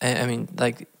today. I mean,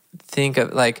 like, think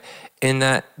of, like, in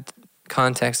that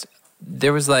context,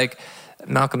 there was like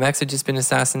Malcolm X had just been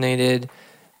assassinated,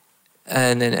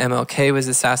 and then MLK was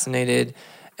assassinated,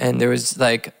 and there was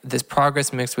like this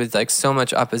progress mixed with like so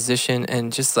much opposition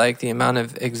and just like the amount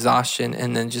of exhaustion,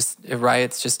 and then just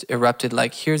riots just erupted.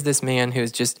 Like, here's this man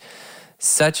who's just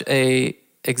such a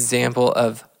example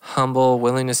of humble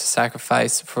willingness to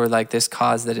sacrifice for like this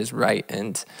cause that is right,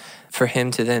 and for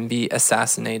him to then be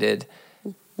assassinated.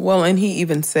 Well, and he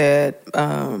even said,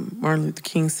 Martin Luther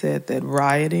King said that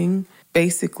rioting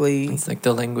basically it's like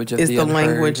the language of is the the unheard.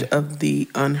 Language of the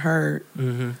unheard.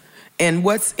 Mm-hmm. And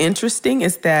what's interesting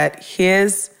is that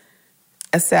his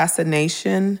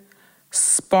assassination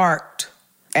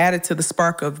added to the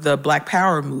spark of the Black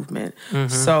Power movement. Mm-hmm.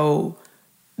 So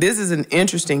this is an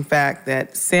interesting fact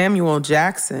that Samuel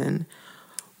Jackson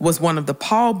was one of the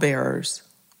pallbearers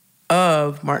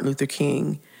of Martin Luther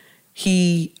King.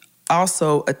 He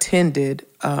also attended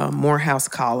Morehouse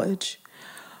College,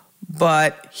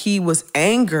 but he was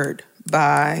angered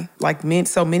by, like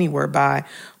so many were, by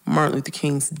Martin Luther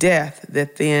King's death,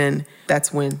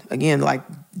 that's when, again, like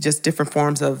just different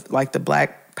forms of like the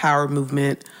Black Power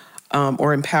movement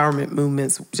or empowerment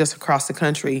movements just across the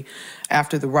country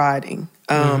after the rioting.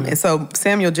 And so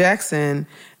Samuel Jackson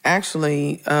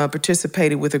actually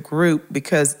participated with a group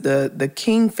because the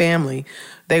King family,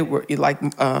 they were like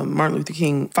Martin Luther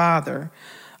King father.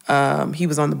 He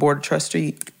was on the board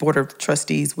of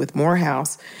trustees with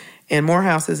Morehouse. And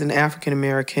Morehouse is an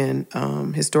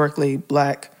African-American, historically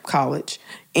Black college.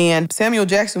 And Samuel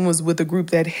Jackson was with a group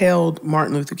that held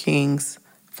Martin Luther King's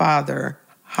father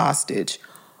hostage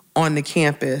on the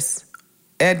campus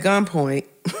at gunpoint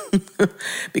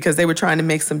because they were trying to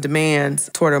make some demands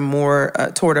toward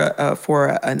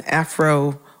for an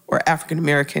Afro or African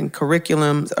American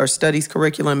curriculum or studies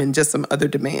curriculum and just some other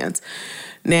demands.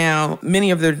 Now,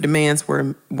 many of their demands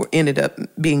were ended up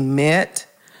being met.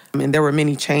 And there were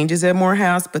many changes at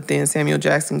Morehouse, but then Samuel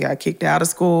Jackson got kicked out of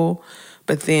school.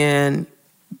 But then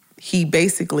he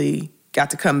basically got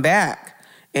to come back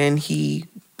and he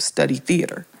studied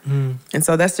theater. And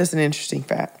so that's just an interesting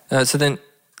fact. So then,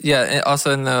 yeah,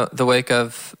 also in the wake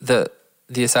of the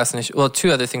assassination, well,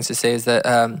 two other things to say is that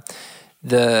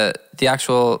the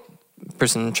actual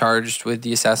person charged with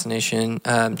the assassination,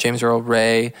 James Earl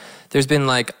Ray, there's been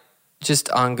like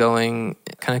just ongoing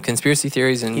kind of conspiracy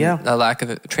theories and a lack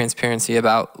of transparency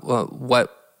about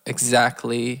what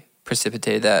exactly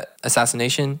precipitated that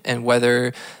assassination and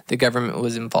whether the government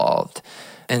was involved.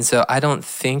 And so I don't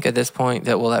think at this point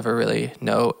that we'll ever really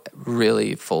know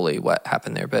really fully what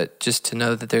happened there, but just to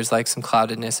know that there's like some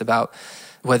cloudedness about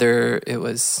whether it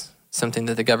was something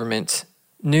that the government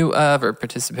knew of or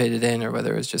participated in, or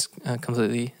whether it was just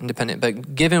completely independent.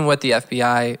 But given what the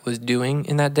FBI was doing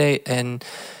in that day and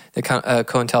the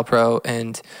COINTELPRO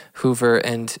and Hoover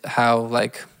and how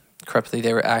like corruptly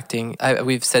they were acting,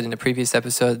 we've said in a previous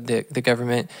episode that the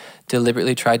government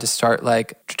deliberately tried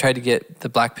to get the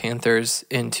Black Panthers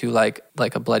into like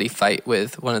a bloody fight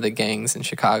with one of the gangs in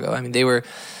Chicago. I mean, they were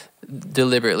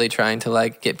deliberately trying to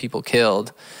like get people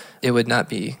killed. It would not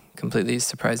be completely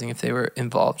surprising if they were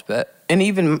involved, and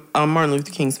even Martin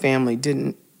Luther King's family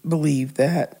didn't believe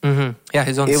that. Mm-hmm. Yeah,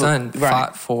 his own son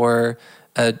fought for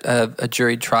a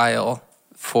jury trial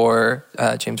for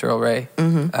James Earl Ray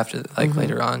after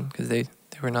later on, because they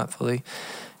were not fully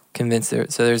convinced there.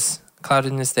 So there's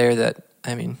cloudedness there that,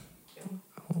 I mean,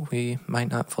 we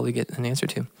might not fully get an answer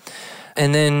to.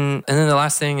 And then the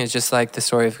last thing is just like the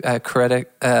story of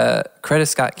Coretta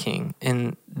Scott King,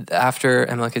 after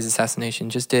MLK's assassination,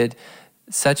 just did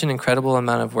such an incredible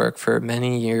amount of work for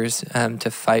many years to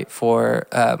fight for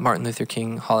Martin Luther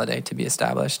King holiday to be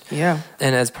established. Yeah.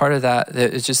 And as part of that,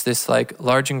 it's just this like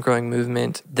large and growing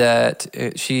movement that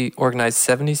she organized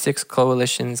 76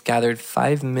 coalitions, gathered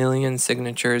 5 million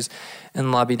signatures,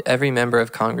 and lobbied every member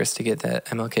of Congress to get the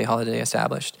MLK holiday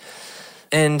established.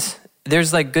 And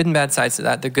there's like good and bad sides to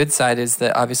that. The good side is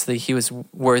that obviously he was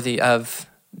worthy of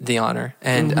the honor.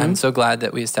 And I'm so glad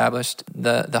that we established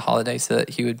the holiday so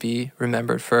that he would be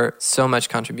remembered for so much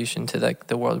contribution to like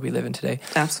the world we live in today.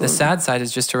 Absolutely. The sad side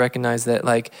is just to recognize that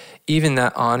like even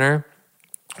that honor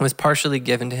was partially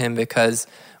given to him because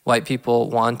white people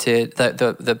wanted,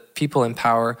 the people in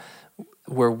power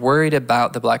were worried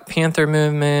about the Black Panther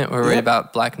movement, were worried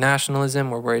about Black nationalism,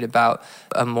 were worried about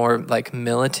a more like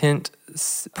militant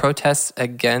protests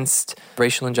against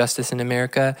racial injustice in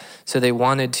America. So they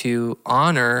wanted to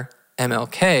honor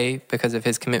MLK because of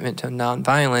his commitment to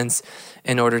nonviolence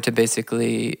in order to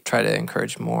basically try to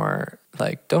encourage more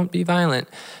like, don't be violent.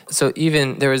 So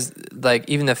even there was like,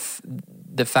 even the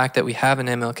fact that we have an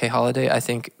MLK holiday, I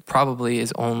think probably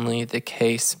is only the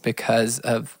case because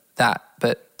of that.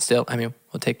 But still, I mean,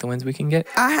 we'll take the wins we can get.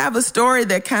 I have a story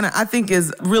that kind of, I think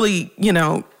is really,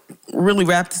 really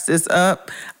wraps this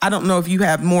up. I don't know if you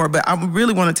have more, but I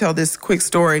really want to tell this quick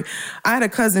story. I had a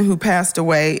cousin who passed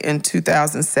away in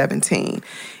 2017.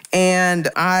 And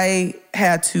I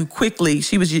had to quickly,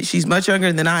 she's much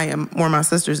younger than I am, more my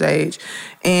sister's age.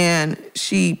 And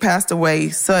she passed away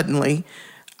suddenly.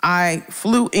 I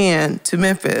flew in to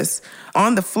Memphis.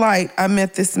 On the flight, I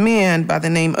met this man by the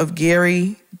name of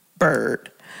Gary Bird.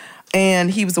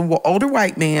 And he was an older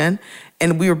white man,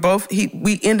 and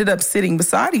we ended up sitting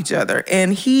beside each other.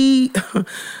 And he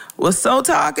was so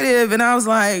talkative, and I was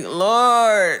like,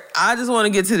 Lord, I just want to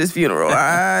get to this funeral.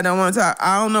 I don't want to talk.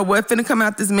 I don't know what's finna come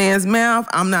out this man's mouth.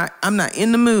 I'm not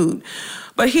in the mood.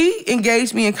 But he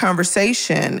engaged me in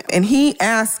conversation, and he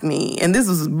asked me, and this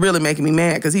was really making me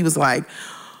mad, because he was like,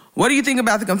 what do you think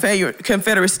about the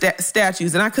Confederate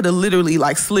statues? And I could have literally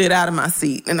like slid out of my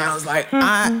seat. And I was like,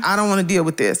 I don't want to deal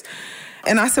with this.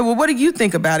 And I said, well, what do you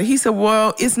think about it? He said,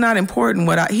 well, it's not important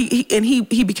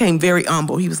he became very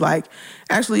humble. He was like,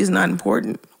 actually, it's not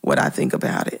important what I think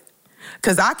about it.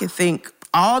 Because I could think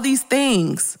all these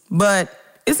things, but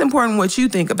it's important what you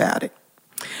think about it.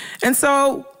 And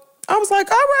so I was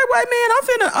like, all right, white man,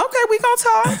 okay, we gonna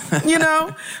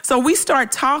talk, So we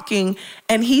start talking,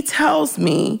 and he tells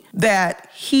me that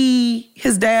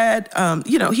his dad,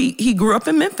 he grew up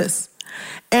in Memphis.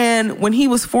 And when he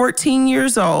was 14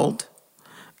 years old,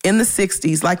 in the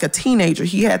 60s, like a teenager,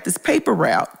 he had this paper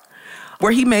route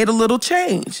where he made a little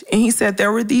change. And he said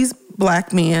there were these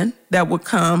Black men that would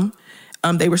come,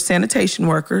 they were sanitation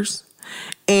workers,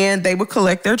 and they would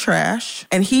collect their trash.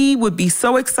 And he would be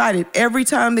so excited every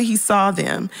time that he saw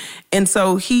them. And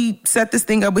so he set this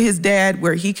thing up with his dad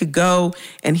where he could go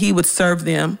and he would serve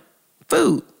them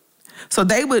food. So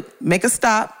they would make a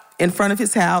stop in front of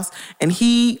his house and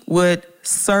he would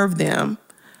serve them,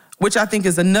 which I think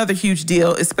is another huge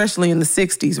deal, especially in the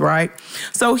 60s, right?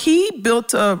 So he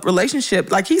built a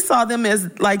relationship. Like, he saw them as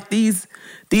like these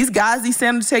guys, these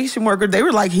sanitation workers, they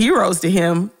were like heroes to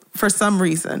him for some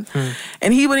reason.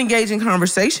 And he would engage in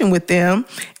conversation with them.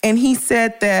 And he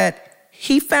said that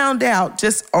he found out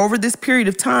just over this period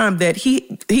of time that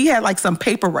he had like some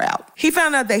paper route. He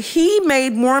found out that he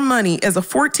made more money as a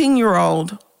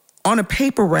 14-year-old on a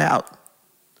paper route,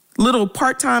 little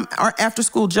part-time or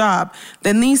after-school job,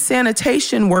 than these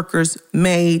sanitation workers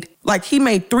made. Like, he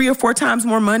made 3 or 4 times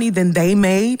more money than they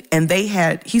made, and they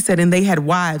had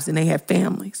wives and they had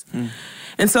families.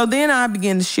 And so then I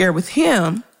began to share with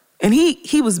him, and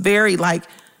he was very like,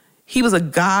 he was a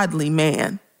godly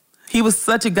man. He was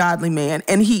such a godly man.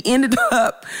 And he ended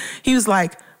up, he was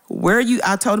like, where are you?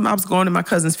 I told him I was going to my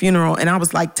cousin's funeral, and I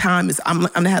was like, I'm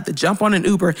gonna have to jump on an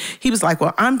Uber. He was like,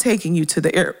 well, I'm taking you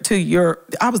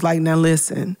I was like, now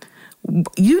listen,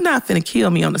 you're not finna kill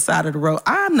me on the side of the road.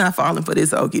 I'm not falling for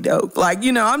this okie doke. Like,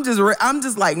 you know, I'm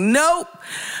just like, nope.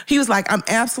 He was like, I'm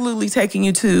absolutely taking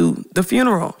you to the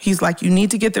funeral. He's like, you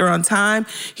need to get there on time.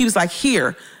 He was like,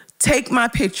 here, take my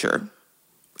picture.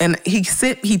 And he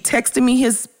texted me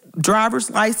his driver's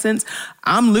license.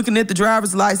 I'm looking at the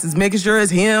driver's license, making sure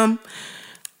it's him.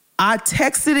 I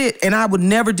texted it, and I would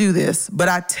never do this, but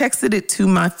I texted it to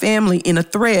my family in a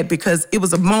thread because it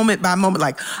was a moment by moment,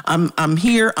 like, I'm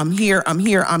here, I'm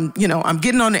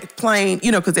getting on that plane,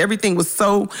 because everything was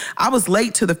I was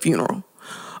late to the funeral,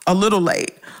 a little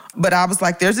late. But I was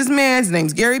like, there's this man, his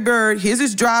name's Gary Bird, here's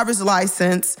his driver's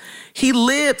license.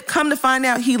 Come to find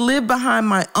out, he lived behind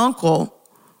my uncle,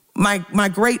 my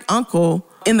great uncle,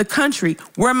 in the country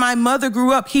where my mother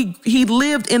grew up. He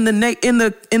lived in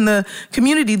the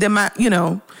community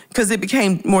that because it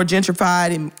became more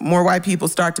gentrified and more white people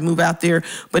start to move out there,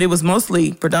 but it was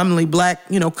predominantly black,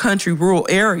 country, rural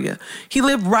area. He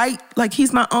lived like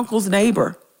he's my uncle's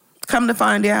neighbor, come to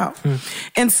find out.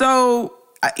 And so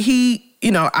I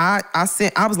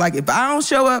was like, if I don't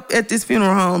show up at this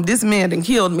funeral home, this man done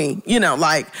killed me,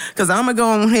 because I'm gonna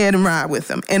go ahead and ride with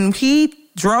him. And he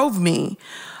drove me.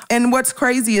 And what's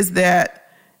crazy is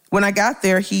that when I got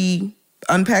there, he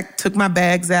unpacked, took my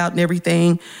bags out and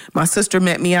everything. My sister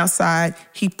met me outside.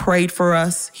 He prayed for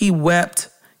us. He wept.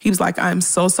 He was like, I'm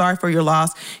so sorry for your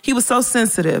loss. He was so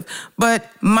sensitive. But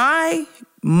my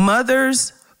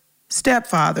mother's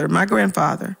stepfather, my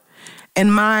grandfather,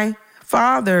 and my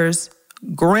father's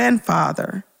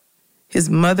grandfather, his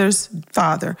mother's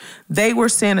father, they were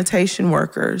sanitation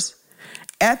workers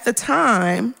at the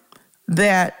time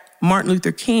that Martin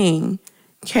Luther King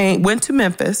went to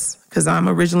Memphis, because I'm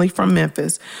originally from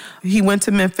Memphis. He went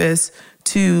to Memphis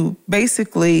to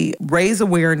basically raise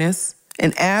awareness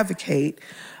and advocate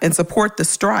and support the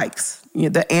strikes,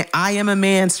 the I Am a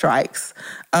Man strikes,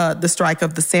 the strike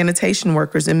of the sanitation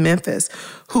workers in Memphis,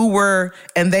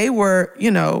 they were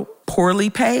poorly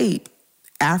paid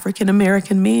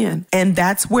African-American men. And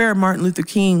that's where Martin Luther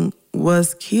King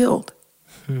was killed.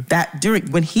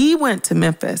 When he went to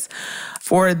Memphis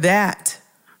for that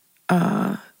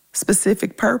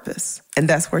specific purpose. And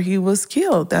that's where he was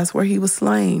killed. That's where he was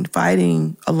slain,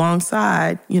 fighting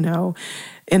alongside, if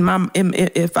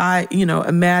I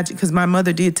imagine, because my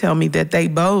mother did tell me that they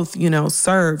both,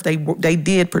 served, they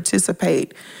did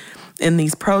participate in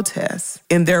these protests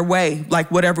in their way, like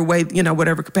whatever way,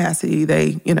 whatever capacity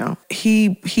they,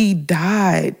 he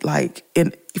died like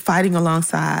in fighting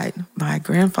alongside my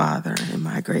grandfather and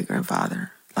my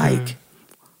great-grandfather,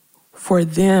 for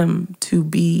them to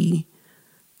be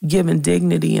given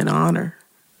dignity and honor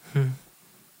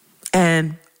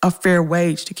and a fair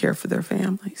wage to care for their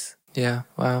families. Yeah,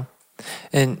 wow.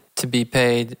 And to be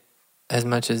paid as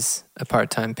much as a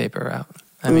part-time paper route.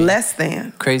 I mean, less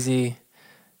than. Crazy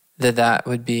that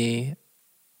would be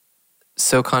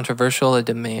so controversial a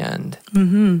demand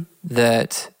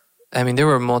that, there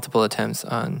were multiple attempts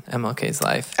on MLK's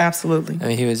life.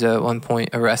 Absolutely. He was at one point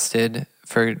arrested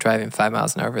for driving 5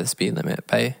 miles an hour over the speed limit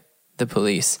by the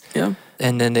police. Yeah.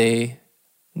 And then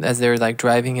as they were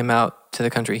driving him out to the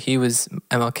country,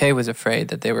 MLK was afraid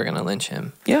that they were going to lynch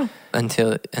him. Yeah.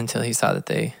 Until he saw that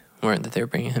they weren't, that they were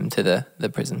bringing him to the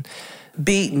prison.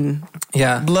 Beaten.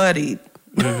 Yeah. Bloodied.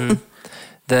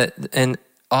 And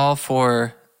all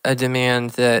for a demand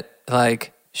that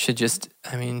should just,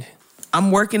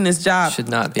 I'm working this job. Should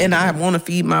not be. And I want to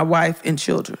feed my wife and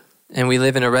children. And we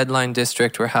live in a red line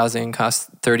district where housing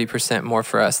costs 30% more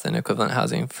for us than equivalent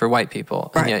housing for white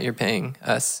people. Right. And yet you're paying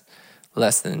us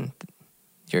less than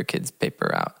your kid's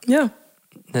paper route. Yeah.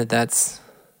 That's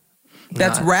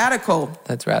radical.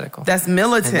 That's radical. That's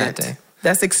militant. In that day.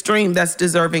 That's extreme. That's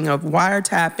deserving of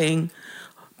wiretapping,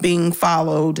 being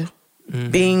followed,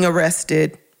 being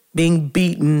arrested, being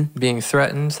beaten. Being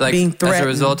threatened. Like, being threatened. as a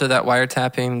result of that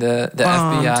wiretapping, the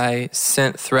FBI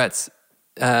sent threats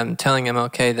telling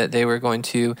MLK that they were going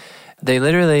to, they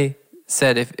literally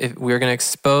said if we were going to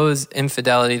expose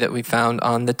infidelity that we found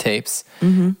on the tapes,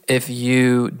 if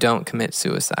you don't commit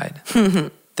suicide.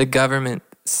 The government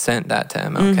sent that to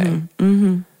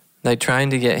MLK. Like, trying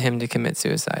to get him to commit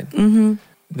suicide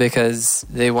because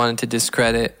they wanted to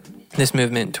discredit this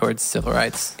movement towards civil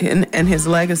rights. And his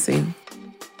legacy.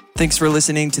 Thanks for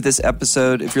listening to this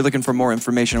episode. If you're looking for more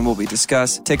information on what we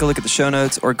discussed, take a look at the show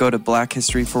notes or go to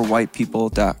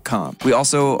blackhistoryforwhitepeople.com. We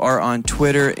also are on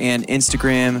Twitter and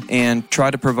Instagram and try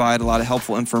to provide a lot of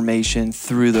helpful information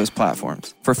through those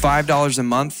platforms. For $5 a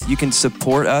month, you can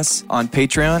support us on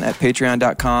Patreon at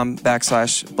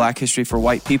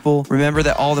patreon.com/blackhistoryforwhitepeople. Remember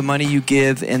that all the money you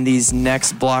give in these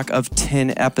next block of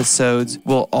 10 episodes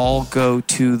will all go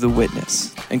to the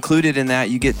witness. Included in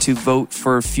that, you get to vote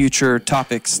for future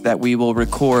topics that we will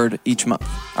record each month.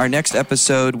 Our next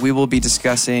episode, we will be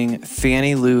discussing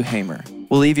Fannie Lou Hamer.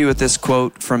 We'll leave you with this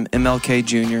quote from MLK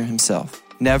Jr. himself.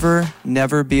 Never,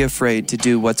 never be afraid to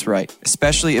do what's right,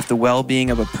 especially if the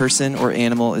well-being of a person or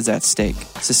animal is at stake.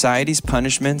 Society's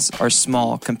punishments are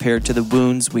small compared to the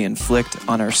wounds we inflict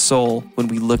on our soul when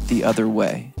we look the other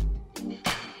way.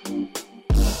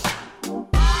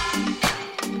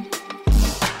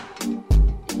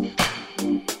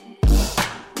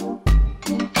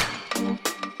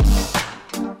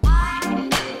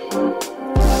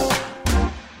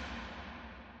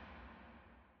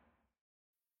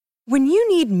 When you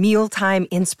need mealtime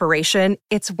inspiration,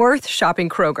 it's worth shopping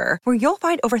Kroger, where you'll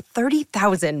find over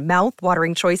 30,000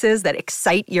 mouth-watering choices that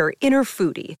excite your inner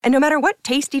foodie. And no matter what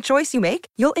tasty choice you make,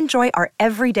 you'll enjoy our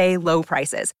everyday low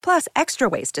prices, plus extra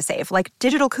ways to save, like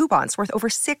digital coupons worth over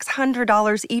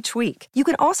 $600 each week. You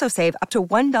can also save up to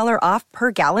 $1 off per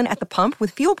gallon at the pump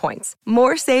with fuel points.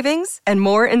 More savings and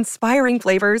more inspiring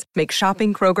flavors make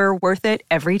shopping Kroger worth it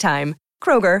every time.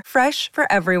 Kroger, fresh for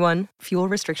everyone. Fuel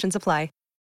restrictions apply.